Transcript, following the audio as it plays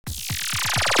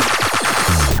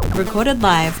recorded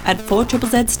live at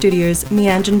 4ZZZ Studios,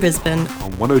 Meanjin, Brisbane.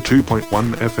 On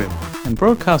 102.1 FM. And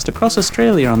broadcast across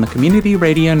Australia on the Community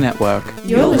Radio Network.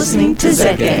 You're listening to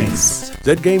Z Games.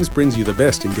 Z Games brings you the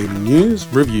best in gaming news,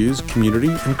 reviews,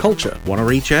 community and culture. Want to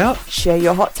reach out? Share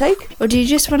your hot take? Or do you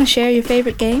just want to share your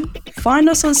favourite game? Find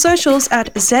us on socials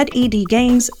at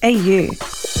ZEDGamesAU.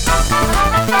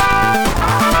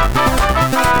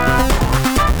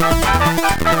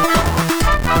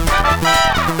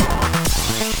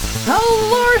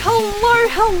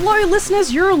 Hello,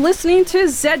 listeners. You're listening to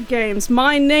Z Games.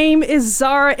 My name is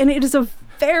Zara, and it is a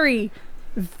very,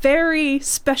 very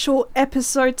special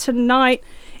episode tonight.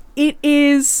 It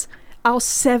is our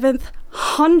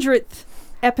 700th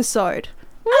episode.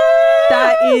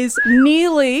 That is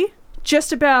nearly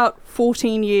just about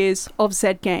 14 years of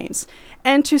Z Games.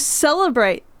 And to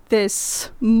celebrate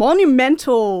this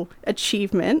monumental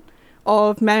achievement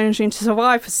of managing to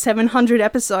survive for 700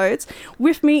 episodes,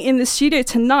 with me in the studio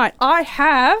tonight, I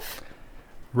have...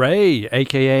 Ray,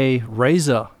 aka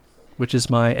Razor, which is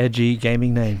my edgy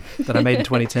gaming name that I made in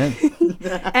 2010.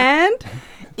 And...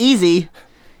 Easy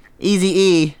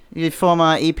E, the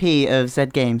former EP of Z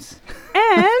Games.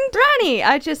 And... Ronnie,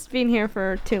 I've just been here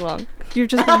for too long. You've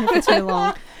just been here for too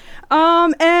long.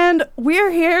 And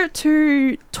we're here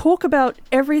to talk about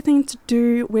everything to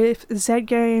do with Z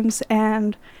Games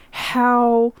and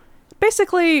how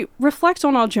basically reflect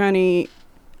on our journey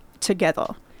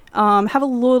together. Have a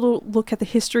little look at the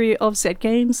history of Z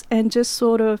Games and just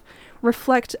sort of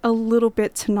reflect a little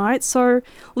bit tonight. So,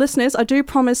 listeners, I do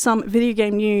promise some video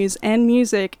game news and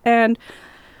music and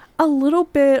a little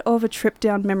bit of a trip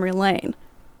down memory lane.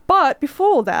 But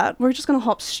before that, we're just going to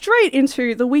hop straight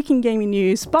into the Week in Gaming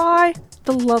News by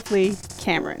the lovely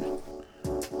Cameron.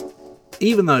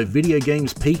 Even though video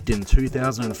games peaked in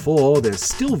 2004, there's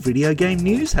still video game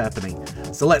news happening.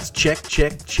 So let's check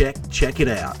it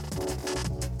out.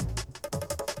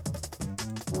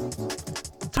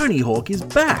 Tony Hawk is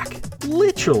back,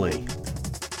 literally.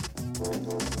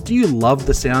 Do you love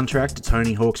the soundtrack to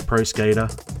Tony Hawk's Pro Skater?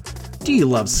 Do you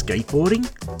love skateboarding?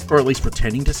 Or at least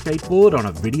pretending to skateboard on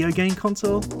a video game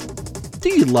console? Do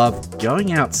you love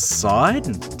going outside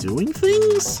and doing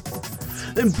things?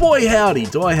 Then boy howdy,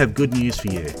 do I have good news for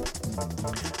you.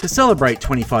 To celebrate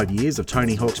 25 years of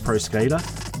Tony Hawk's Pro Skater,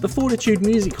 the Fortitude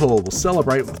Music Hall will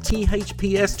celebrate with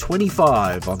THPS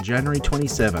 25 on January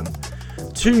 27.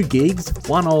 2 gigs,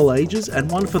 one all ages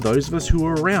and one for those of us who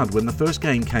were around when the first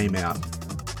game came out.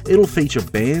 It'll feature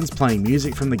bands playing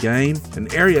music from the game,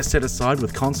 an area set aside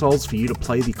with consoles for you to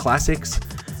play the classics,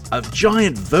 a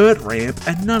giant vert ramp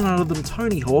and none other than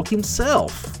Tony Hawk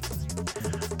himself.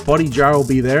 Body Jar will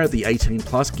be there at the 18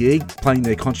 plus gig, playing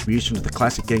their contribution to the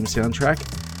classic game soundtrack,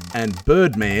 and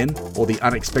Birdman, or the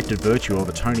unexpected virtue of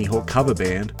a Tony Hawk cover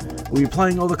band, will be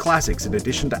playing all the classics in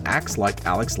addition to acts like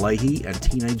Alex Leahy and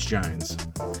Teenage Jones.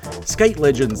 Skate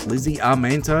legends Lizzie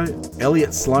Armento,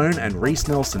 Elliot Sloan and Reese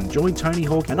Nelson join Tony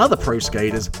Hawk and other pro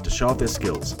skaters to show off their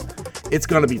skills. It's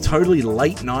going to be totally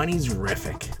late 90s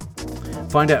rific.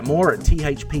 Find out more at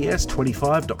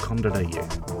thps25.com.au.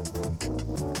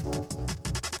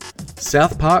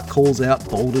 South Park calls out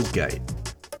Baldur's Gate.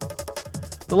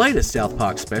 The latest South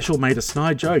Park special made a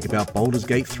snide joke about Baldur's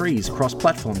Gate 3's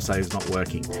cross-platform saves not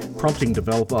working, prompting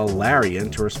developer Larian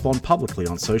to respond publicly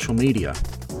on social media.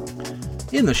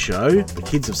 In the show, the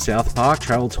kids of South Park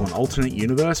travel to an alternate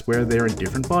universe where they're in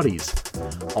different bodies.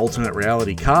 Alternate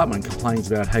reality Cartman complains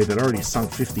about how they'd already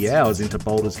sunk 50 hours into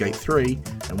Baldur's Gate 3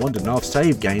 and wanted to know if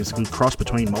save games could cross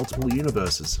between multiple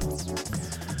universes.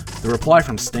 The reply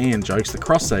from Stan jokes that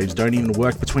cross-saves don't even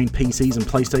work between PCs and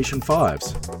PlayStation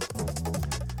 5s.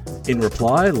 In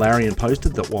reply, Larian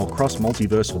posted that while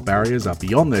cross-multiversal barriers are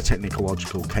beyond their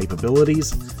technological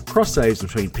capabilities, cross-saves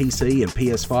between PC and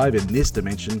PS5 in this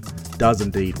dimension does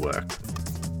indeed work.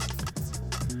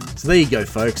 So there you go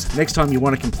folks, next time you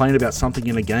want to complain about something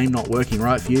in a game not working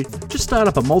right for you, just start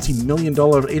up a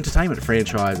multi-million-dollar entertainment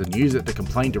franchise and use it to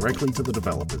complain directly to the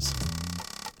developers.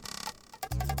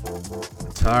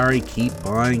 Atari keep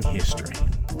buying history.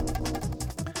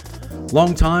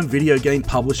 Longtime video game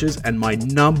publishers and my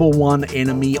number one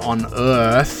enemy on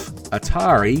earth,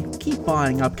 Atari, keep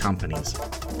buying up companies.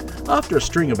 After a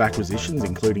string of acquisitions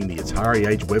including the Atari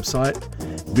Age website,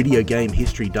 video game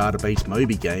history database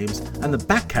Moby Games, and the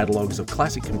back catalogues of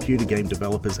classic computer game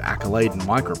developers Accolade and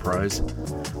Microprose,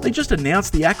 they just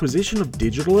announced the acquisition of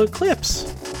Digital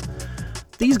Eclipse.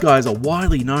 These guys are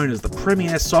widely known as the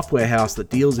premier software house that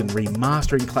deals in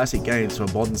remastering classic games for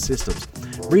modern systems.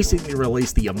 Recently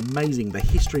released the amazing The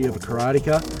History of a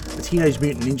Karateka, the Teenage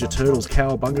Mutant Ninja Turtles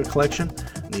Cowabunga collection,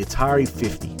 and the Atari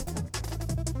 50.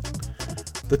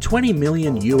 The $20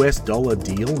 million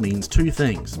deal means two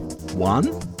things. One,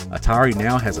 Atari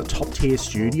now has a top-tier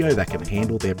studio that can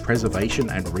handle their preservation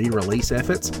and re-release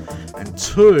efforts. And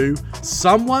two,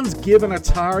 someone's given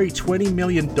Atari $20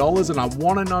 million and I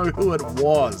want to know who it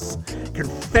was.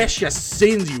 Confess your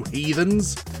sins, you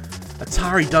heathens!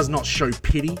 Atari does not show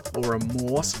pity or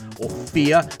remorse or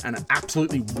fear and it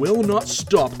absolutely will not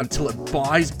stop until it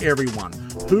buys everyone.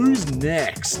 Who's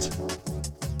next?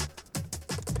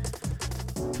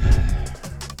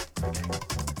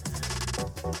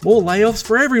 More layoffs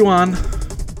for everyone.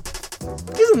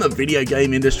 Isn't the video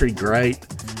game industry great?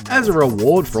 As a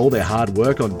reward for all their hard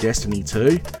work on Destiny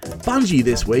 2, Bungie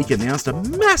this week announced a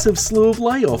massive slew of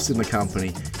layoffs in the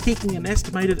company, kicking an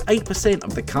estimated 8%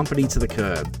 of the company to the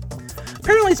curb.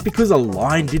 Apparently it's because a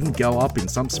line didn't go up in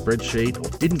some spreadsheet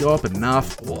or didn't go up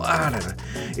enough, or I don't know.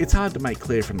 It's hard to make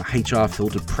clear from the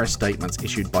HR-filtered press statements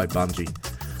issued by Bungie.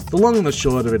 The long and the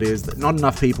short of it is that not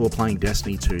enough people are playing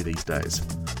Destiny 2 these days.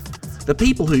 The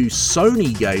people who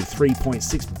Sony gave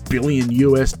 $3.6 billion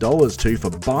to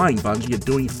for buying Bungie are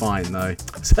doing fine though.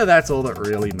 So that's all that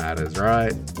really matters,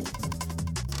 right?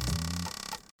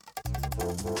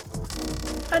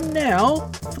 And now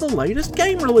for the latest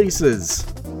game releases.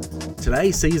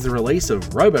 Today sees the release of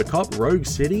RoboCop Rogue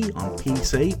City on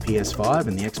PC, PS5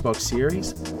 and the Xbox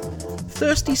Series.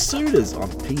 Thirsty Suitors on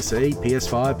PC,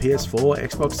 PS5, PS4,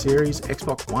 Xbox Series,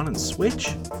 Xbox One and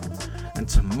Switch. And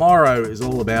tomorrow is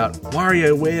all about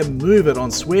WarioWare Move It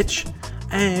on Switch.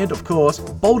 And, of course,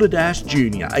 Boulder Dash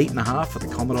Jr. 8.5 for the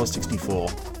Commodore 64.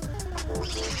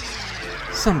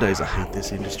 Some days I hate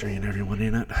this industry and everyone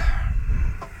in it.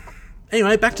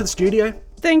 Anyway, back to the studio.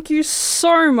 Thank you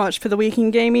so much for the week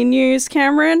in gaming news,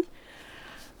 Cameron.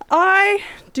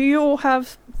 Do you all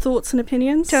have thoughts and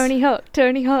opinions? Tony Hawk.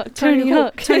 Tony Hawk. Tony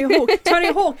Hawk. Tony Hawk.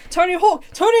 Tony Hawk. Tony Hawk.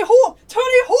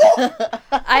 Tony Hawk.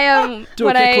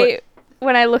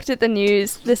 When I looked at the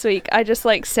news this week, I just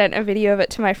sent a video of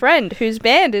it to my friend whose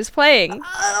band is playing.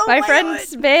 My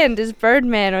friend's band is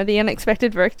Birdman, or the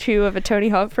Unexpected Virtue of a Tony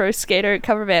Hawk Pro Skater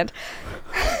cover band.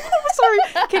 Sorry,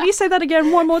 can you say that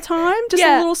again one more time? Just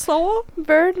a little slower?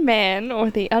 Birdman, or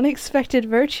the Unexpected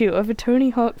Virtue of a Tony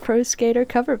Hawk Pro Skater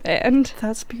cover band.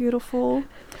 That's beautiful.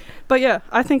 But yeah,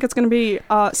 I think it's going to be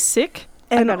sick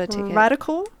and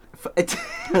radical. I was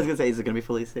going to say, is it going to be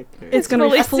fully sick? It's going to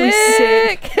be fully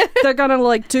sick. They're going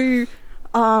to do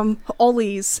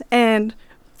ollies and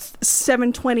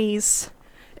 720s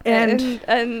and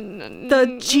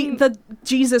the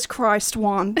Jesus Christ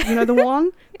one. You know the one?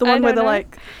 The one where they're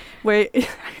where it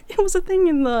was a thing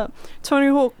in the Tony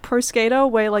Hawk Pro Skater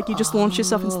where you just launch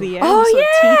yourself into the air.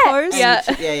 T-pose. Yeah.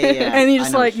 And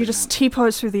you just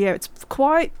T-pose through the air. It's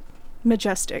quite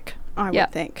majestic, I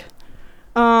would think.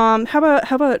 How about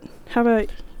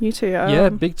you two? Yeah,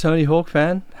 big Tony Hawk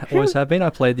fan. Always have been.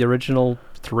 I played the original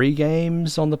 3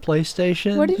 games on the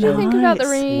PlayStation. What did you think about the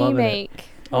remake?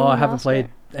 Oh, I haven't played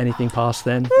anything past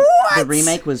then. What? The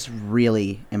remake was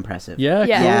really impressive. Yeah, cool.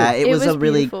 Yeah, it was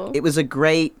beautiful. It was a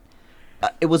great.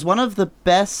 It was one of the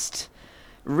best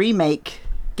remake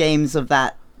games of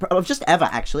just ever,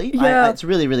 actually. Yeah. It's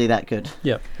really, really that good.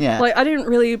 Yeah. Yeah. I didn't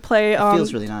really play... it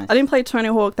feels really nice. I didn't play Tony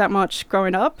Hawk that much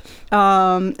growing up.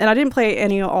 And I didn't play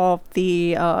any of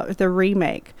the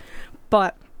remake.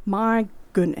 But my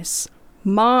goodness.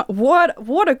 What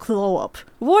a glow up.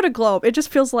 What a glow up. It just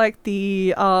feels like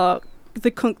the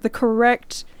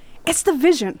correct... It's the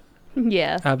vision.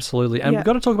 Yeah. Absolutely. And we've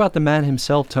got to talk about the man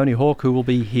himself, Tony Hawk, who will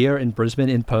be here in Brisbane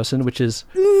in person, which is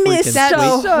freaking sweet.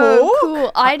 That's so cool.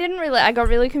 I got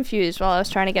really confused while I was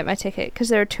trying to get my ticket because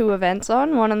there are 2 events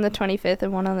on, one on the 25th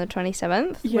and one on the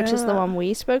 27th, which is the one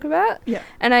we spoke about. Yeah.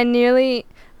 And I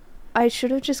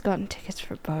should have just gotten tickets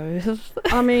for both.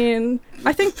 I mean,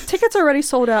 I think tickets are already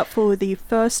sold out for the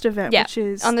first event, which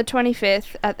is... on the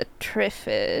 25th at the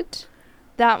Triffid.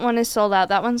 That one is sold out.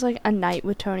 That one's a night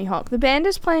with Tony Hawk. The band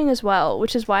is playing as well,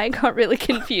 which is why I got really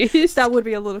confused. That would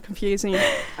be a little confusing.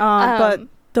 But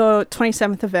the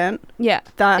 27th event,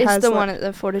 that it's has the one at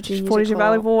the Fortitude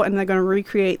Valley Hall, and they're going to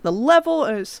recreate the level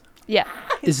as... Yeah.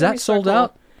 Is that sold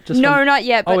out? No, not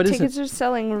yet, but tickets are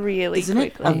selling really quickly.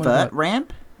 Isn't it a vert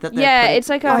ramp?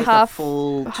 It's a half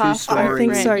full 2-story. I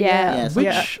think so, yeah.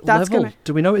 Which level?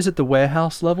 Do we know? Is it the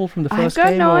warehouse level from the first game?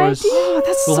 I've got no idea.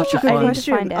 That's such a good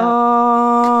question. Find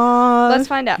out. Let's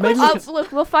find out. Maybe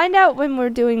Look, we'll find out when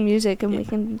we're doing music and we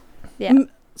can... Yeah.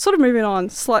 Sort of moving on,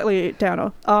 slightly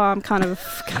downer. Kind of...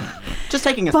 Just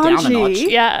taking us down a notch.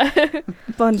 Yeah.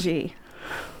 Bungie.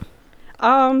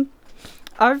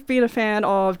 I've been a fan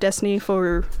of Destiny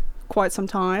for quite some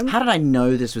time. How did I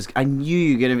know this was... I knew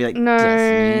you were going to be like,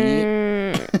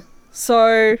 Destiny.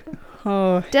 So...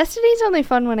 Destiny's only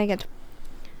fun when I get to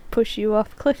push you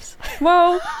off cliffs.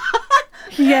 Well,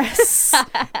 yes.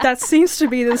 That seems to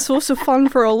be the source of fun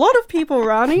for a lot of people,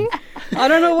 Rani. I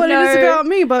don't know what it is No. about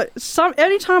me, but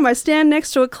anytime I stand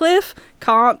next to a cliff,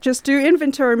 can't just do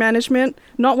inventory management.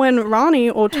 Not when Rani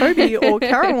or Toby or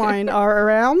Caroline are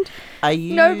around. Are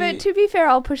you? No, but to be fair,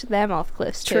 I'll push them off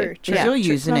cliffs too. True, Is your Not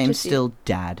username just you. still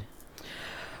Dad?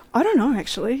 I don't know,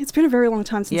 actually. It's been a very long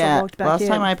time since I Yeah. logged back Last in.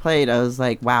 time I played, I was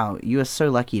like, "Wow, you are so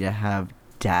lucky to have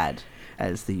Dad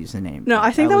as the username." No,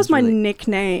 I think that was my really-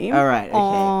 nickname All right, okay.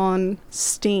 on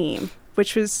Steam,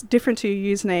 which was different to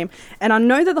your username. And I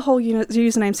know that the whole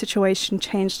username situation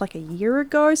changed like a year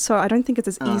ago, so I don't think it's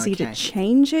as easy to okay.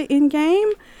 change it in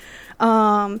game.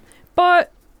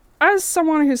 But as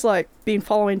someone who's like been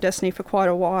following Destiny for quite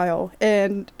a while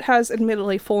and has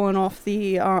admittedly fallen off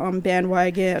the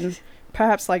bandwagon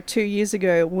perhaps like 2 years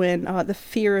ago when the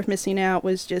fear of missing out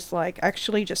was just like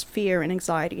actually just fear and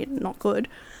anxiety and not good.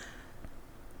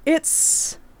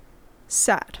 It's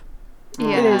sad.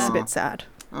 Yeah. It is a bit sad.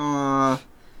 Aw.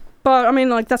 But I mean,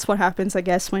 like, that's what happens, I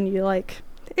guess, when you like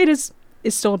it's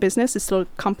still a business, it's still a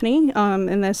company,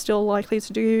 and they're still likely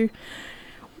to do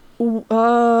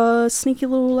sneaky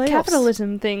little layoffs.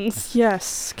 Capitalism things.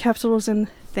 Yes, capitalism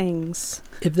things.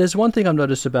 If there's one thing I've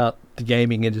noticed about the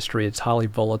gaming industry, it's highly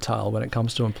volatile when it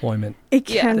comes to employment. It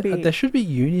Yeah. can be. There should be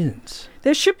unions.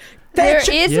 There should. There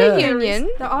should- is Yeah. a union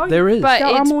There is. But there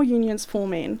are it's more unions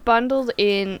forming. bundled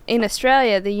in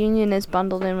Australia. The union is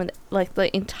bundled in with like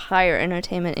the entire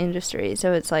entertainment industry,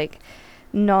 so it's like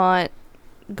not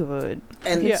good.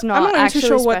 And It's I'm not not even actually too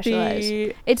sure what specialized.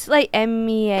 the It's like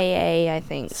MEAA, I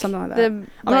think. something like that. The, I'm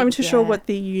not even too sure yeah. what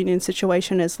the union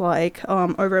situation is like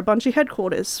over at Bungie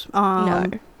headquarters. No.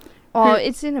 Oh,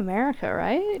 it's in America,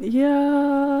 right?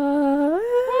 Yeah.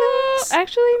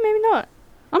 Actually, maybe not.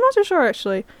 I'm not too sure,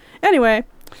 actually. Anyway,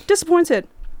 disappointed.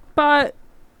 But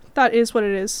that is what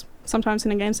it is. Sometimes in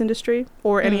the games industry,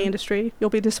 or any industry, you'll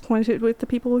be disappointed with the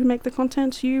people who make the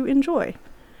content you enjoy.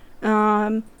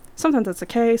 Sometimes that's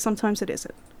okay, sometimes it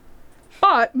isn't.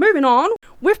 But, moving on,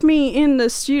 with me in the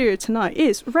studio tonight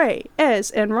is Ray, Ez,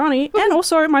 and Ronnie, and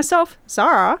also myself,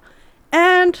 Zara.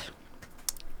 And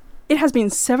it has been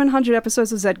 700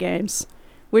 episodes of Z Games,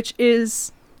 which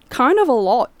is kind of a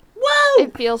lot.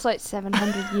 It feels like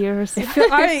 700 years.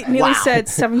 I nearly said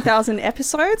 7,000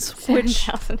 episodes, which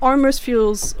 7,000. almost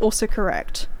feels also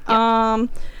correct.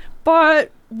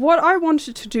 But what I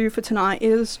wanted to do for tonight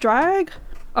is drag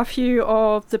a few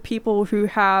of the people who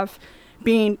have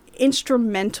been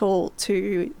instrumental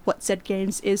to what Z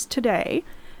Games is today.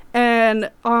 And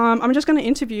I'm just going to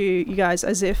interview you guys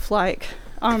as if, like,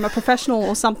 I'm a professional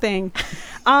or something.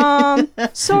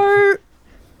 So,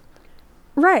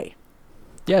 Ray.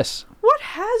 Yes. What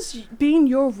has been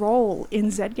your role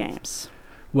in Z Games?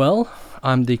 Well,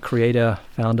 I'm the creator,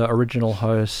 founder, original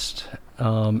host,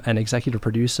 and executive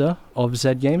producer of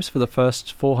Z Games for the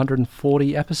first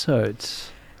 440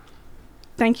 episodes.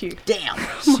 Thank you. Damn.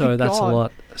 So that's God. a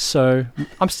lot. So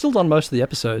I'm still on most of the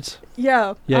episodes.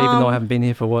 Yeah. Yeah, even though I haven't been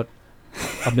here for what,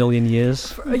 a million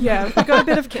years. Yeah, we've got a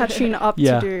bit of catching up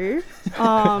Yeah. to do.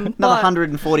 Another But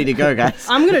 140 to go, guys.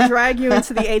 I'm going to drag you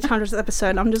into the 800th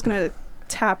episode. I'm just going to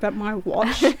tap at my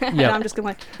watch. And Yeah. I'm just going to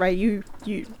like, Ray, you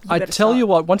I better tell you start.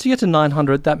 what, once you get to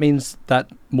 900, that means that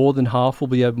more than half will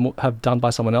be have done by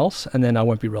someone else, and then I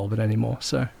won't be relevant anymore.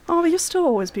 So, Oh, but you'll still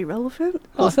always be relevant.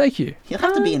 oh, thank you. You'll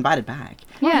have to be invited back.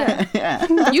 Yeah. Yeah.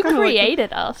 You kinda like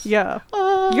created us. Yeah.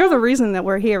 You're the reason that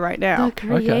we're here right now. The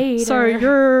creator. So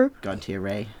you're, God tier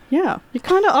Ray. yeah, you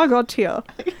kind of are God tier.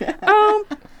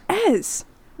 Ez,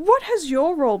 what has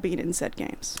your role been in Z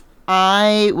Games?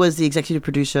 I was the executive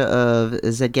producer of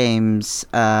Z Games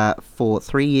for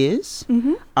 3 years.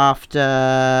 Mm-hmm. After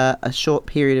a short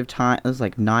period of time, it was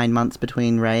like 9 months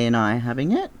between Ray and I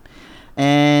having it.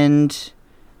 And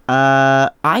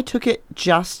I took it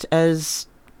just as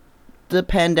the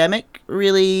pandemic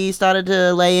really started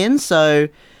to lay in. So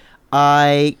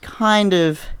I kind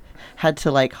of had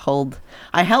to like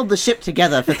I held the ship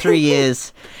together for 3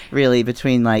 years, really,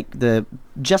 between like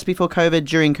just before COVID,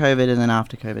 during COVID, and then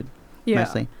after COVID. Yeah.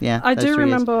 Mostly. Yeah. I those do 3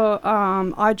 years. remember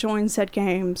I joined Z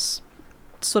Games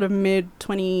sort of mid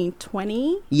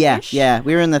 2020. Yeah.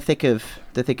 We were in the thick of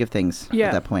things Yeah.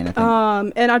 at that point, I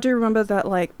think. And I do remember that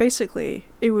like basically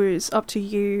it was up to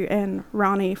you and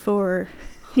Rani for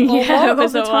Yeah, it of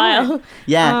was the a time. while.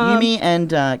 Yeah, um, Yumi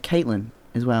and Caitlin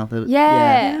as well.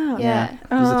 Yeah. Yeah. It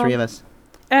was the 3 of us.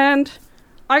 And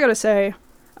I gotta say,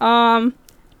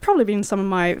 probably been some of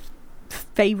my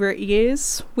favorite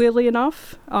years, weirdly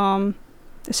enough.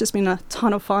 It's just been a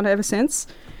ton of fun ever since.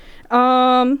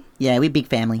 Yeah, we big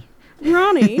family.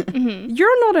 Rani,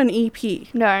 you're not an EP,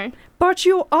 No. but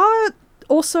you are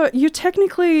also, you're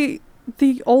technically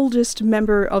the oldest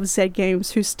member of Zed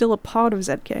Games who's still a part of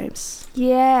Zed Games.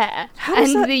 Yeah. does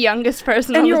And that- the youngest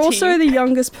person And on you're the also team. the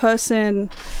youngest person.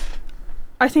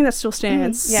 I think that still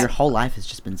stands. Yeah. Your whole life has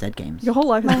just been Zed Games. Your whole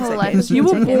life My is whole Zed life Games. has You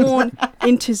been were Zed Games. born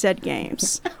into Zed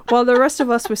Games, while the rest of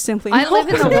us were simply. I live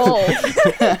in the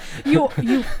walls.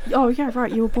 You. Oh yeah,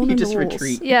 right. You were born You in just the walls.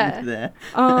 retreat Yeah. into there.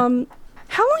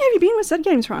 How long have you been with Zed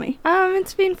Games, Ronnie?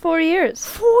 It's been 4 years.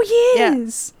 4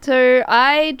 years. So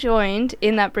I joined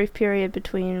in that brief period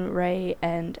between Ray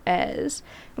and Ez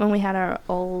when we had our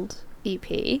old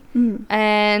EP,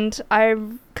 and I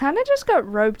kind of just got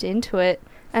roped into it,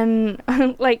 and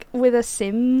like with a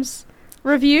Sims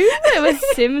review. It was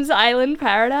Sims Island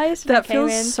Paradise. That came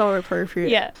feels in. so appropriate.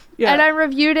 Yeah. Yeah. And I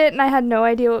reviewed it, and I had no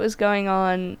idea what was going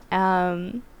on.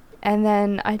 And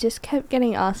then I just kept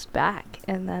getting asked back,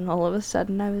 and then all of a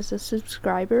sudden I was a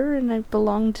subscriber, and I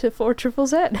belonged to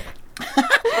 4ZZZ.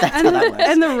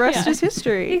 And the rest is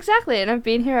history. Exactly, and I've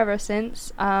been here ever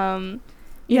since.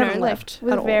 You know, haven't like, left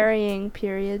with at all. varying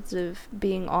periods of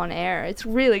being on air. It's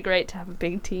really great to have a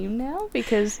big team now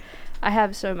because I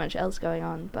have so much else going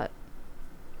on. But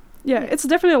Yeah, it's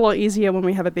definitely a lot easier when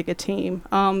we have a bigger team.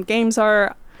 Games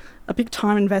are a big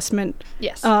time investment.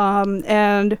 Yes.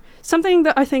 And something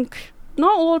that I think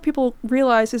not a lot of people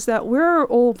realize is that we're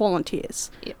all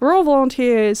volunteers. Yep. We're all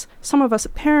volunteers. Some of us are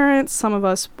parents, some of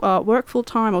us work full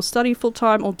time or study full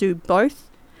time or do both.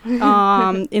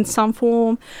 In some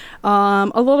form.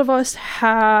 A lot of us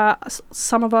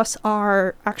some of us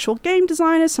are actual game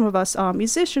designers, some of us are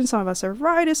musicians, some of us are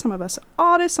writers, some of us are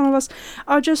artists, some of us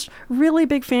are just really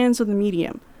big fans of the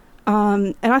medium.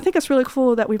 And I think it's really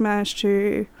cool that we've managed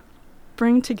to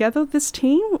bring together this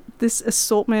team, this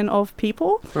assortment of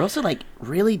people. We're also like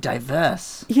really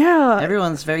diverse. Yeah.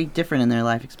 Everyone's very different in their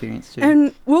life experience too.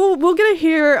 And we'll get to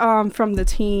hear from the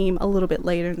team a little bit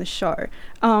later in the show.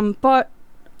 But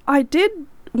I did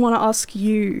want to ask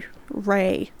you,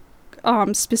 Ray,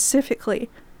 specifically,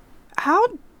 how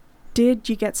did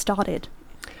you get started?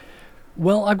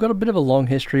 Well, I've got a bit of a long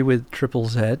history with Triple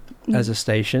Z as a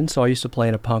station. So I used to play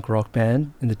in a punk rock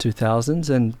band in the 2000s,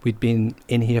 and we'd been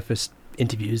in here for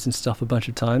interviews and stuff a bunch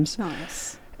of times.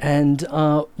 Nice. And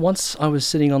once I was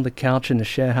sitting on the couch in a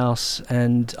share house,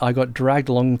 and I got dragged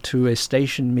along to a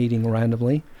station meeting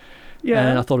randomly. Yeah.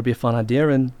 And I thought it'd be a fun idea.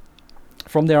 And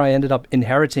from there, I ended up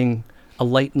inheriting a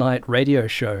late night radio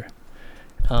show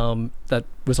that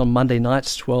was on Monday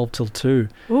nights, 12 till 2.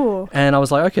 Ooh. And I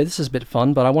was like, okay, this is a bit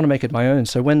fun, but I want to make it my own.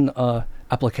 So when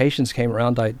applications came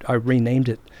around, I renamed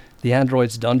it The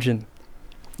Android's Dungeon.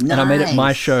 Nice. And I made it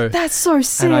my show. That's so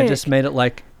sick. And I just made it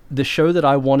like the show that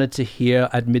I wanted to hear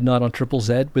at midnight on Triple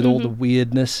Z with all the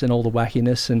weirdness and all the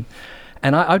wackiness. And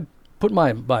I put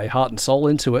my heart and soul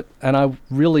into it. And I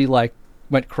really like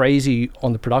went crazy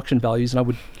on the production values.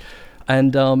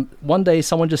 And one day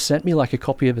someone just sent me like a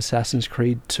copy of Assassin's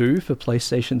Creed 2 for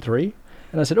PlayStation 3.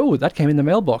 And I said, oh, that came in the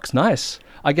mailbox. Nice.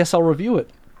 I guess I'll review it.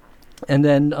 And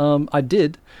then I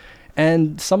did.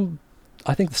 And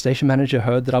I think the station manager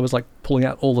heard that I was like pulling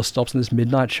out all the stops in this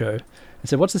midnight show and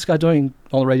said, what's this guy doing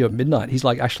on the radio at midnight? He's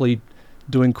like actually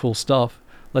doing cool stuff.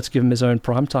 Let's give him his own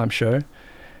primetime show.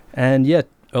 And yeah,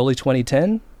 early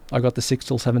 2010, I got the 6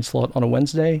 till 7 slot on a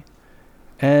Wednesday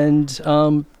and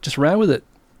just ran with it.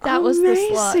 that was the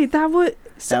slot. Amazing. That was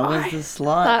the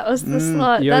slot. That was the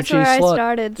slot. The That's OG where slot. I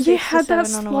started. You 6 to had that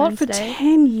 7 on a slot for Wednesday.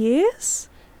 10 years?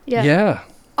 Yeah.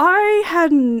 I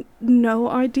had no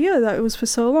idea that it was for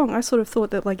so long. I sort of thought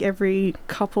that like every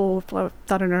couple of, like,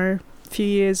 I don't know, few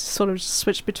years sort of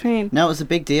switched between. No, it was a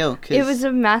big deal. 'Cause It was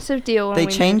a massive deal when they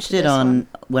we changed moved to it this on one.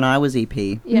 when I was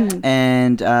EP. Yeah.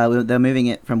 And they're moving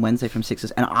it from Wednesday from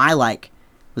 6s. And I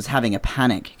was having a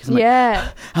panic. Because I'm Yeah.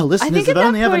 like, our listeners have at that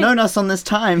only ever point- known us on this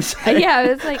time. So. Yeah,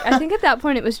 it was like I think at that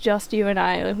point it was just you and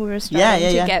I. Like, we were starting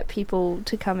to yeah. get people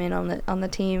to come in on the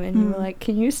team, and you were like,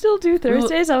 "Can you still do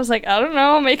Thursdays?" I was like, "I don't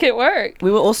know, I'll make it work." We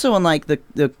were also on like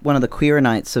the one of the queer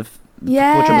nights of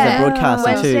Yeah, 4ZZZ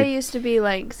broadcasting Wednesday too. used to be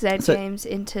like Zed So, Games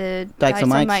into Dykes Dykes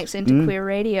on on Mics. Mics into queer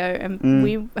radio, and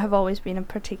we have always been a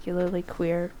particularly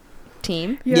queer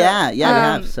team. Yeah, we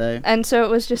have. So And so it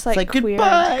was just like, like, queer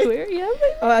goodbye. and queer. Yeah.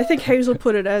 I think Hazel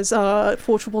put it as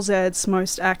 4ZZZ's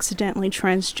most accidentally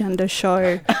transgender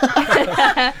show.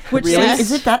 Which really, is,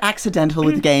 is it that accidental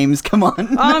with games? Come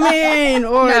on. I mean,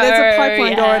 or No, there's a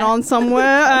pipeline yeah. going on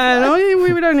somewhere, and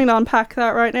we don't need to unpack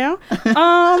that right now.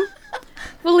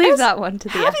 We'll leave that one to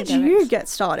the How did academics. you get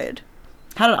started?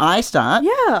 How did I start?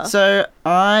 Yeah. So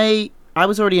I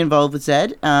was already involved with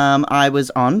Zed. I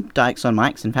was on Dykes on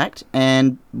Mics, in fact,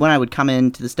 and when I would come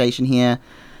into the station here,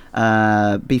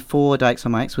 before Dykes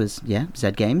on Mics was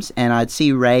Zed Games, and I'd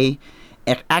see Ray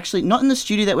actually not in the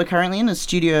studio that we're currently in,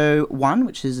 Studio 1,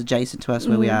 which is adjacent to us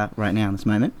where we are right now in this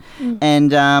moment.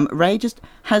 And Ray just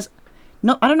has...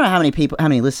 I don't know how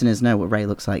many listeners know what Ray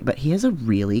looks like, but he has a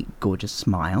really gorgeous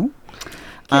smile.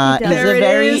 There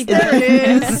it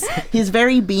is. He's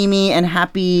very beamy and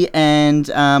happy, and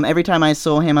every time I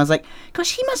saw him, I was like,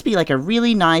 gosh, he must be like a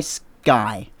really nice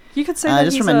guy. You could say that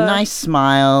just he's from a nice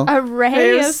smile. A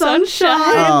ray of sunshine.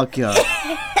 Oh, God.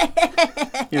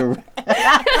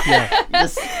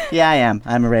 I am.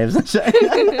 I'm a ray of sunshine.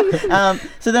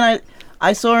 So then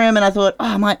I saw him and I thought,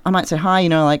 I might say hi, I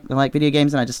like video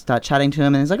games, and I just start chatting to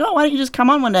him, and he's like, why don't you just come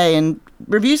on one day and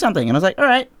review something? And I was like, all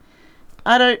right,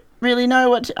 I don't really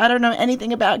know I don't know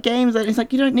anything about games. And he's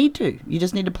like, you don't need to. You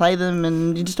just need to play them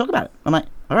and you just talk about it. I'm like,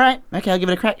 all right, okay, I'll give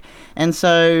it a crack. And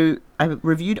so I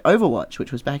reviewed Overwatch,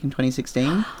 which was back in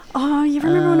 2016. Oh, you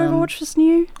remember when Overwatch was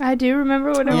new? I do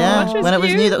remember when Overwatch was new. When it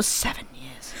was new, that was 7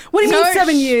 years. What do you mean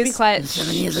 7 years? Be quiet.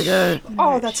 7 years ago.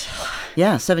 Oh, that's...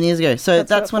 Yeah, 7 years ago. So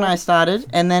that's when I started.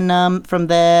 And then from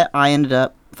there, I ended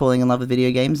up falling in love with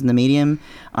video games and the medium.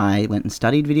 I went and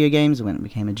studied video games. I went and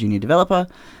became a junior developer.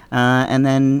 And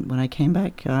then when I came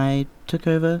back, I took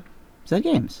over Z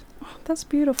Games. Oh, that's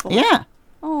beautiful. Yeah.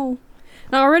 Oh.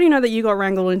 Now, I already know that you got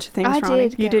wrangled into things,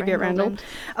 Ronnie. You did get wrangled.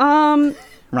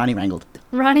 Ronnie wrangled.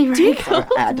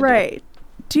 Right.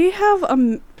 Do you have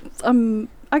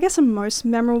I guess a most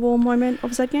memorable moment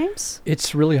of Z Games?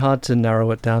 It's really hard to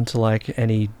narrow it down to like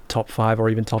any top 5 or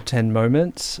even top 10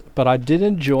 moments, but I did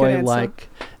enjoy like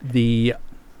the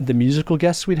musical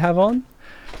guests we'd have on.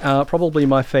 Probably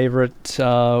my favorite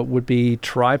would be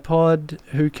Tripod,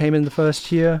 who came in the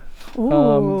first year.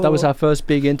 That was our first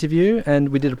big interview, and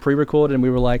we did a pre-record, and we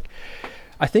were like,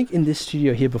 I think in this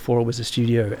studio here before it was a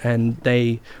studio, and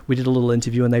we did a little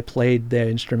interview, and they played their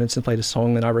instruments and played a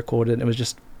song, and I recorded it, and it was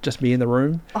just me in the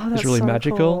room. Oh, it was really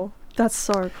magical. Cool. That's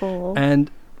so cool. And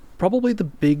probably the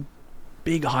big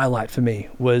highlight for me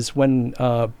was when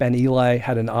Ben Eli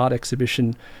had an art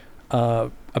exhibition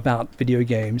about video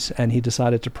games, and he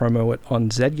decided to promo it on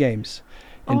Z Games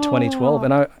in 2012.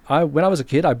 And I when I was a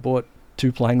kid, I bought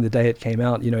 2 Playing the day it came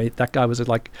out. That guy was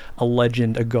like a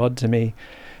legend, a god to me.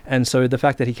 And so the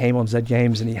fact that he came on Z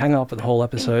Games and he hung out for the whole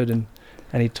episode and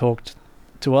he talked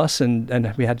to us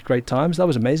and we had great times, that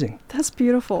was amazing. That's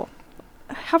beautiful.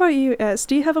 How about you, Ez?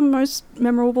 Do you have a most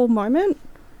memorable moment?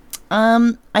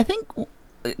 I think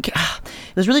it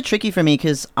was really tricky for me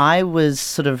because I was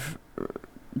sort of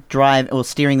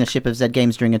steering the ship of Z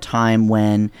Games during a time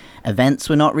when events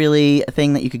were not really a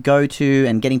thing that you could go to,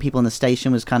 and getting people in the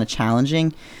station was kind of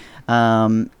challenging.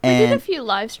 We did a few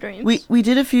live streams. We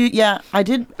did a few, yeah. I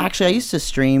used to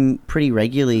stream pretty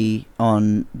regularly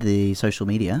on the social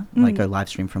media, like go live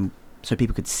stream so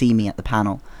people could see me at the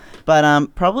panel.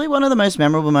 But probably one of the most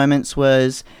memorable moments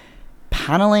was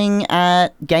paneling at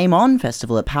Game On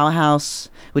Festival at Powerhouse,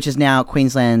 which is now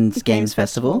Queensland's Games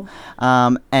Festival.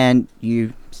 And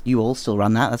you all still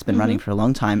run that. That's been running for a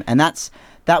long time. And that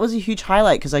was a huge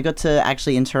highlight because I got to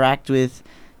actually interact with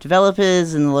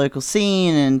developers in the local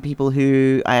scene and people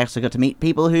who I actually got to meet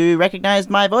people who recognized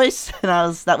my voice,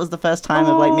 and that was the first time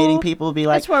of like meeting people be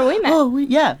like, that's where we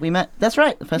met. We met. That's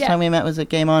right. The first time we met was at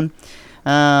Game On.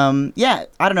 I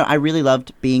don't know. I really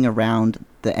loved being around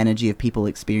the energy of people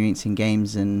experiencing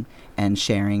games and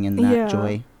sharing in that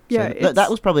joy. Yeah, so that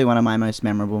was probably one of my most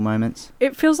memorable moments.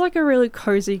 It feels like a really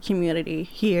cozy community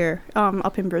here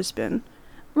up in Brisbane.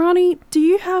 Ronnie, do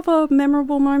you have a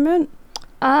memorable moment?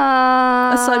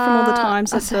 Aside from all the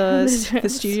times that the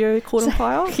studio caught on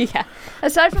fire? Yeah.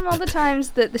 Aside from all the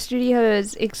times that the studio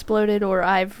has exploded or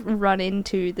I've run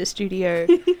into the studio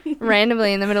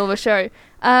randomly in the middle of a show.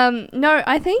 No,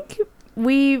 I think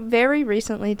we very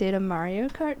recently did a Mario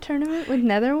Kart tournament with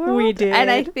Netherworld. We did. And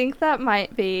I think that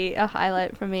might be a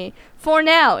highlight for me. For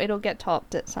now, it'll get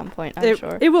topped at some point, I'm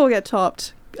sure. It will get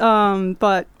topped.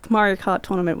 But Mario Kart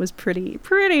tournament was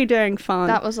pretty dang fun.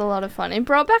 That was a lot of fun. It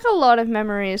brought back a lot of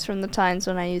memories from the times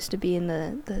when I used to be in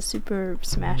the Super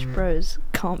Smash Bros.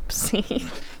 Comp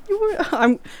scene.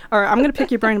 I'm gonna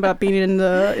pick your brain about being in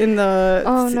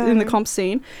the comp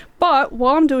scene. But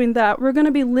while I'm doing that, we're gonna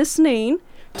be listening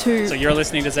to... So you're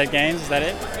listening to Z Games, is that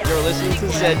it? You're listening to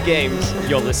Z Games.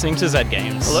 You're listening to Z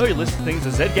Games. Hello, you're listening to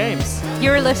Z Games.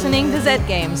 You're listening to Z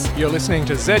Games. You're listening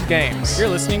to Z Games. You're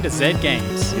listening to Z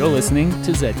Games. You're listening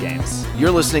to Z Games.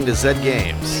 You're listening to Z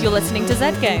Games. You're listening to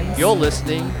Z Games. You're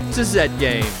listening to Z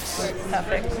Games.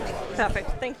 Perfect.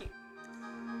 Thank you.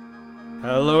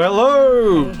 Hello,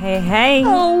 hello. Hey.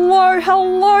 Hello.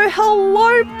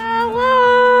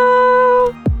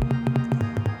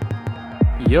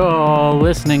 You're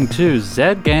listening to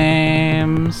Z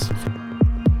Games.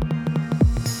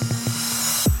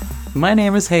 My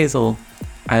name is Hazel.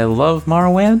 I love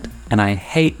Morrowind, and I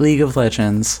hate League of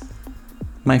Legends.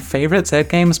 My favourite Zed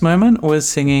Games moment was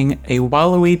singing a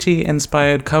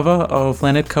Waluigi-inspired cover of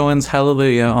Leonard Cohen's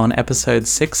Hallelujah on episode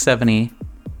 670.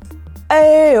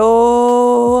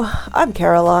 Ayo! I'm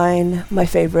Caroline. My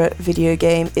favourite video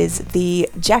game is the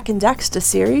Jak and Daxter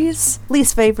series.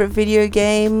 Least favourite video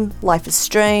game, Life is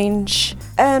Strange.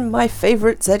 And my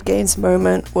favourite Zed Games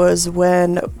moment was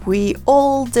when we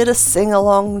all did a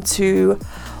sing-along to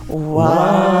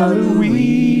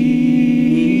Waluigi.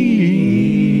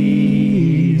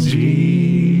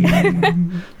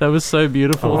 That was so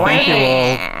beautiful. Thank you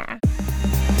all.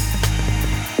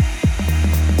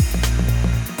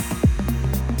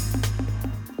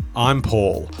 I'm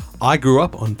Paul. I grew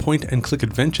up on point-and-click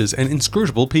adventures and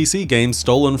inscrutable PC games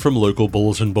stolen from local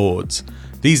bulletin boards.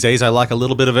 These days I like a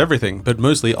little bit of everything, but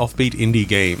mostly offbeat indie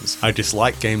games. I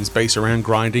dislike games based around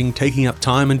grinding, taking up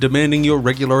time and demanding your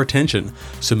regular attention.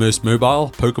 So most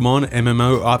mobile, Pokemon,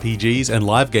 MMO, RPGs and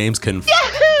live games can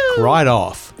right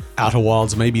off. Outer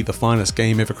Wilds may be the finest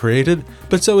game ever created,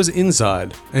 but so is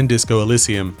Inside and Disco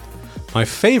Elysium. My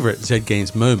favourite Zed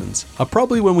Games moments are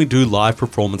probably when we do live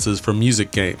performances from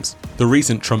music games, the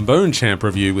recent Trombone Champ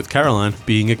review with Caroline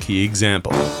being a key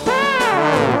example.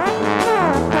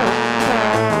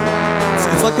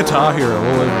 It's like Guitar Hero all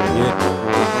over again.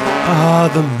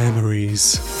 Ah, the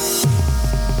memories.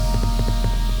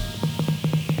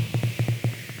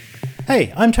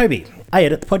 Hey, I'm Toby. I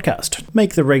edit the podcast,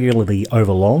 make the regularly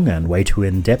overlong and way too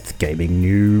in-depth gaming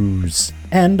news.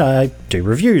 And I do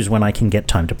reviews when I can get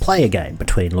time to play a game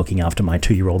between looking after my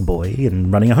 2-year-old boy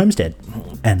and running a homestead.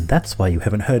 And that's why you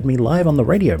haven't heard me live on the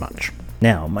radio much.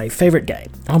 Now, my favourite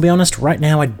game. I'll be honest, right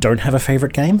now I don't have a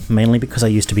favourite game, mainly because I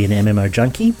used to be an MMO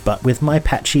junkie, but with my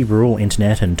patchy rural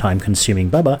internet and time-consuming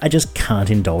bubba, I just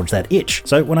can't indulge that itch.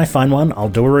 So when I find one, I'll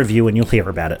do a review and you'll hear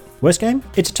about it. Worst game?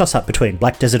 It's a toss-up between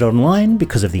Black Desert Online,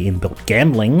 because of the inbuilt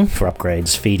gambling for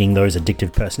upgrades feeding those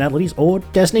addictive personalities, or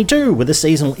Destiny 2, with a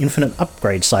seasonal infinite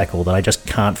upgrade cycle that I just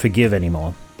can't forgive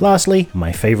anymore. Lastly,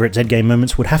 my favourite Zed Game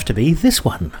moments would have to be this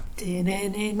one.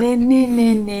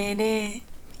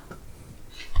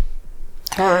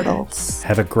 Turtles.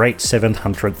 Have a great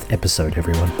 700th episode,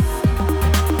 everyone.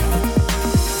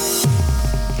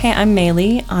 Hey, I'm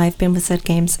Maylee. I've been with Zed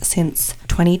Games since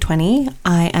 2020.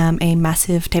 I am a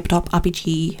massive tabletop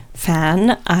RPG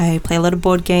fan. I play a lot of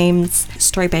board games,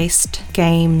 story-based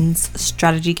games,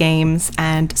 strategy games,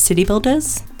 and city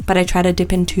builders, but I try to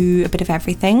dip into a bit of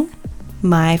everything.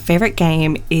 My favourite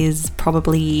game is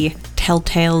probably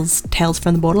Telltale's Tales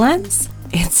from the Borderlands.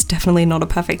 It's definitely not a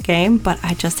perfect game, but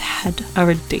I just had a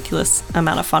ridiculous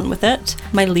amount of fun with it.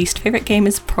 My least favourite game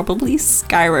is probably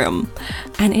Skyrim,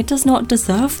 and it does not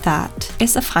deserve that.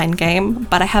 It's a fine game,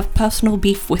 but I have personal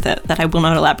beef with it that I will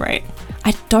not elaborate.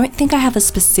 I don't think I have a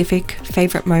specific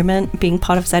favourite moment being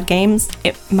part of Zed Games.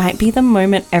 It might be the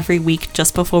moment every week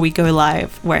just before we go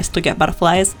live where I still get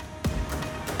butterflies.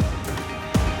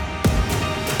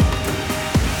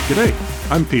 G'day,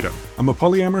 I'm Peter. I'm a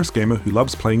polyamorous gamer who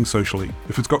loves playing socially.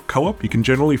 If it's got co-op, you can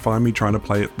generally find me trying to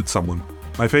play it with someone.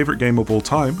 My favourite game of all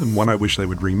time, and one I wish they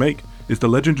would remake, is The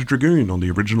Legend of Dragoon on the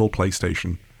original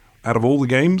PlayStation. Out of all the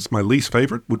games, my least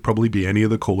favourite would probably be any of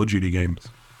the Call of Duty games.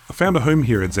 I found a home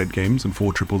here at Zed Games and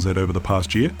 4ZZZ over the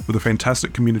past year, with a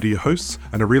fantastic community of hosts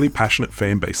and a really passionate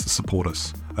fan base to support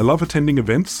us. I love attending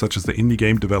events such as the Indie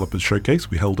Game Developers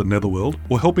Showcase we held at Netherworld,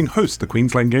 or helping host the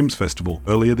Queensland Games Festival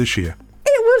earlier this year.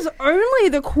 It was only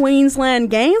the Queensland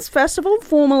Games Festival,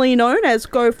 formerly known as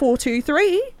Go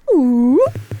 423. Ooh.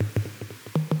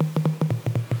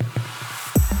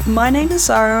 My name is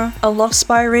Sarah, a Lost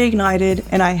Spy Reignited,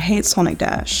 and I hate Sonic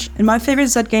Dash. And my favourite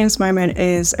Zed Games moment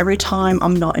is every time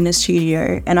I'm not in a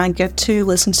studio and I get to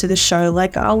listen to the show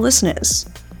like our listeners.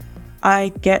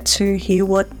 I get to hear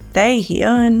what they hear,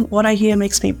 and what I hear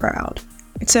makes me proud.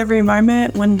 It's every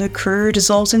moment when the crew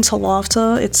dissolves into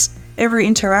laughter. It's every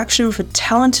interaction with a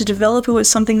talented developer with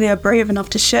something they are brave enough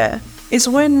to share. It's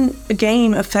when a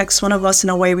game affects one of us in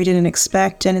a way we didn't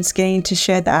expect, and it's getting to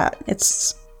share that.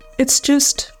 It's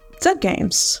just Zed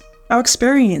Games. Our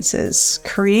experiences,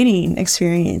 creating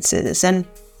experiences, and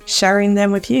sharing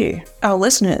them with you, our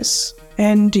listeners.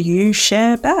 And you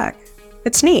share back.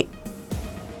 It's neat.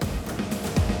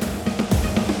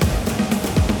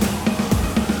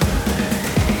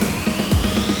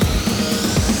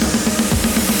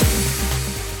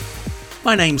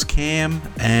 My name's Cam,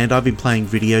 and I've been playing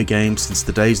video games since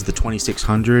the days of the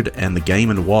 2600 and the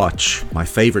Game & Watch. My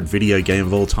favourite video game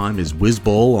of all time is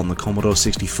Whizball on the Commodore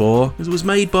 64. It was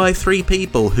made by 3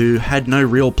 people who had no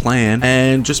real plan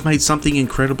and just made something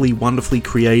incredibly wonderfully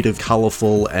creative,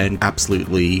 colourful, and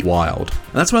absolutely wild.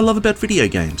 And that's what I love about video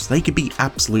games. They could be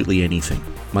absolutely anything.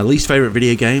 My least favourite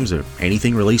video games are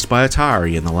anything released by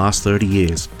Atari in the last 30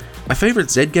 years. My favourite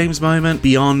Zed Games moment,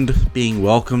 beyond being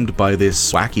welcomed by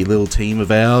this wacky little team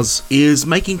of ours, is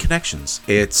making connections.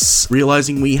 It's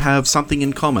realising we have something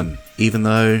in common. Even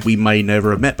though we may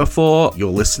never have met before,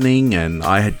 you're listening and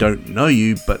I don't know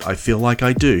you, but I feel like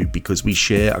I do because we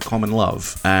share a common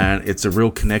love. And it's a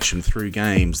real connection through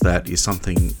games that is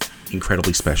something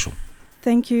incredibly special.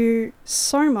 Thank you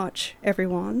so much,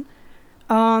 everyone.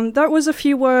 That was a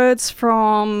few words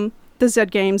from the Zed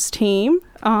Games team.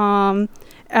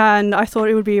 And I thought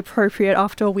it would be appropriate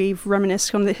after we've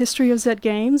reminisced on the history of Zed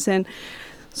Games and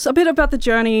a bit about the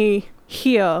journey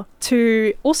here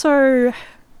to also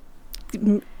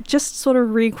just sort of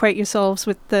reacquaint yourselves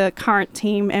with the current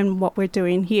team and what we're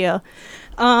doing here.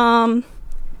 And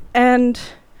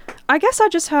I guess I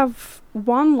just have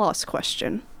one last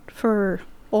question for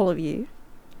all of you.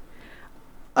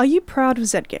 Are you proud of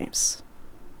Zed Games?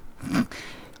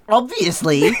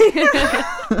 Obviously.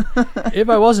 If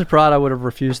I wasn't proud, I would have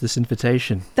refused this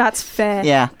invitation. That's fair.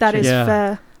 Yeah. That is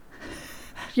fair.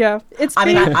 Yeah. I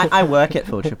mean, I work at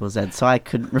 4ZZZ, so I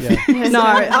couldn't refuse. No,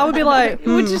 I would be like... It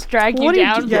would just drag you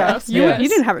down for us. You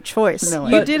didn't have a choice. No,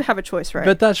 you did have a choice, right?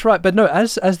 But that's right. But no,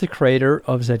 as the creator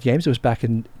of Zed Games, it was back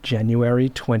in January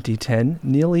 2010,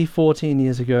 nearly 14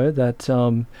 years ago,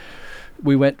 that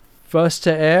we went first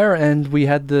to air, and we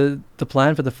had the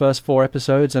plan for the first 4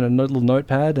 episodes and a little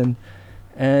notepad,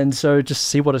 and so just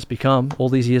see what it's become all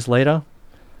these years later.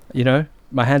 You know,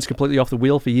 my hand's completely off the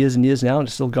wheel for years and years now, and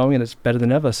it's still going, and it's better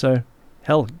than ever. So,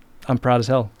 hell, I'm proud as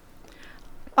hell.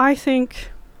 I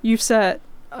think you've set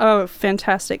a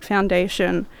fantastic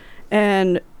foundation,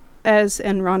 and Ez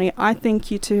and Ronnie, I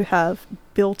think you two have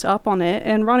built up on it.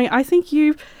 And Ronnie, I think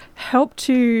you've helped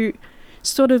to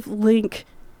sort of link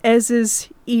Ez's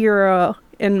era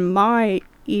and my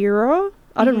era.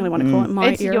 I don't really want to call it my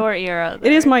era. It's your era, though.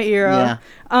 It is my era.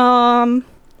 Yeah.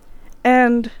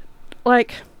 And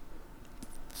like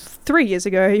 3 years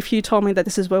ago, if you told me that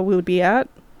this is where we would be at,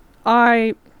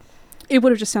 it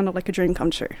would have just sounded like a dream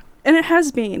come true. And it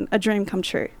has been a dream come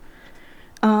true.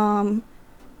 And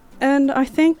I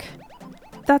think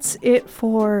that's it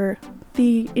for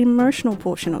the emotional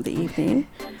portion of the evening.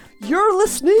 You're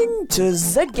listening to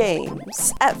Zed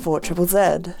Games at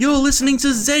 4ZZZ. You're listening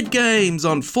to Zed Games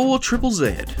on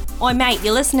 4ZZZ. Oi mate,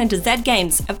 you're listening to Zed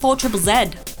Games at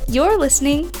 4ZZZ. You're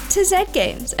listening to Zed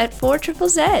Games at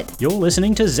 4ZZZ. You're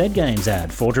listening to Zed Games at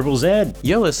 4ZZZ.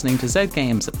 You're listening to Zed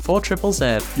Games at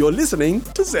 4ZZZ. You're listening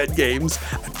to Zed Games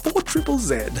at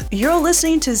 4ZZZ. You're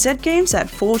listening to Zed Games at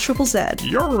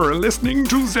 4ZZZ. You're listening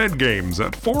to Zed Games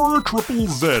at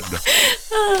 4ZZZ.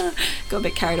 Got a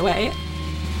bit carried away.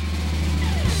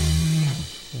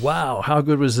 Wow, how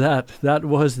good was that? That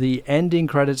was the ending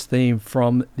credits theme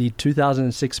from the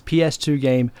 2006 PS2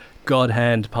 game God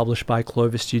Hand, published by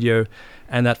Clover Studio,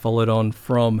 and that followed on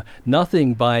from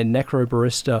Nothing by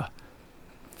Necrobarista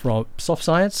from Soft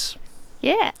Science.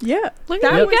 Yeah. Yeah. Look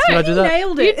That at was- you Did I go. do that?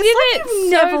 Nailed it. You It's did like it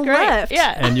you've so never great. left.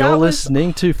 Yeah. And you're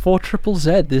listening to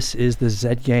 4ZZZ. This is the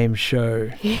Zed Game Show.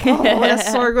 Oh,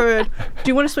 that's so good. Do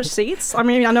you want to switch seats? I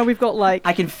mean, I know we've got like...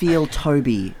 I can feel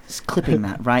Toby clipping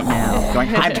that right now.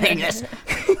 Going, I'm doing this.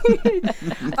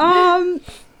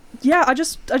 Yeah, I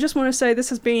just want to say this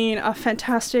has been a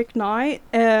fantastic night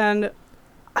and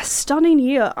a stunning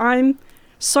year. I'm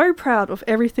so proud of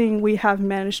everything we have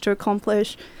managed to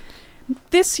accomplish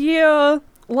this year,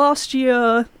 last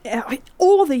year,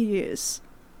 all the years.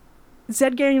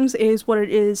 Zed Games is what it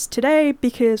is today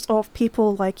because of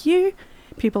people like you,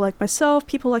 people like myself,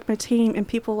 people like my team, and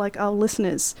people like our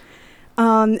listeners.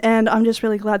 And I'm just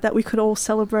really glad that we could all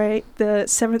celebrate the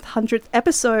 700th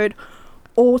episode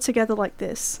all together like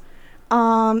this.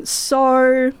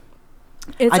 So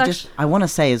it's I want to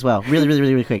say as well,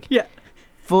 really quick. Yeah.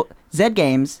 For Zed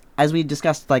Games, as we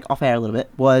discussed like off air a little bit,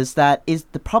 is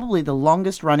probably the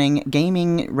longest running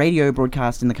gaming radio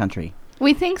broadcast in the country.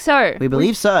 We think so. We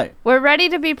believe so. We're ready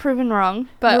to be proven wrong,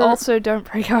 but also don't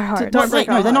break our hearts. No,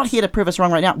 they're not here to prove us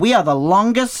wrong right now. We are the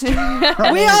longest.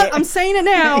 I'm saying it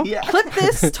now. Yeah. Clip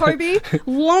this, Toby.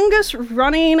 Longest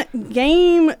running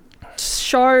game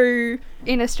show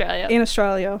in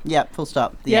Australia. Yeah, full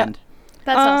stop. The Yeah. end.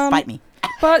 That's us. Bite me.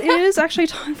 But it is actually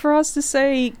time for us to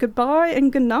say goodbye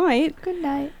and good night. Good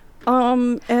night.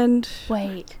 And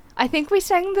Wait, I think we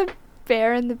sang the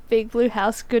Bear in the Big Blue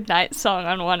House Goodnight song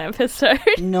on one episode.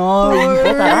 No.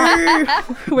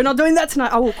 We're not doing that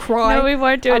tonight. I will cry. No, we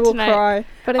won't do I it will tonight. cry.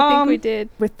 But I think we did.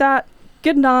 With that,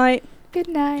 good night. Good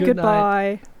night. Good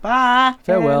Goodbye. Bye.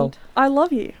 Farewell. And I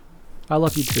love you. I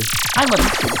love you too. I love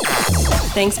you too.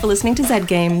 Thanks for listening to Zed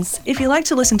Games. If you'd like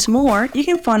to listen to more, you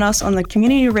can find us on the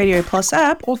Community Radio Plus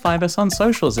app. Or find us on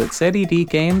socials at ZED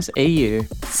Games AU.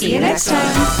 See you next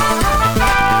time.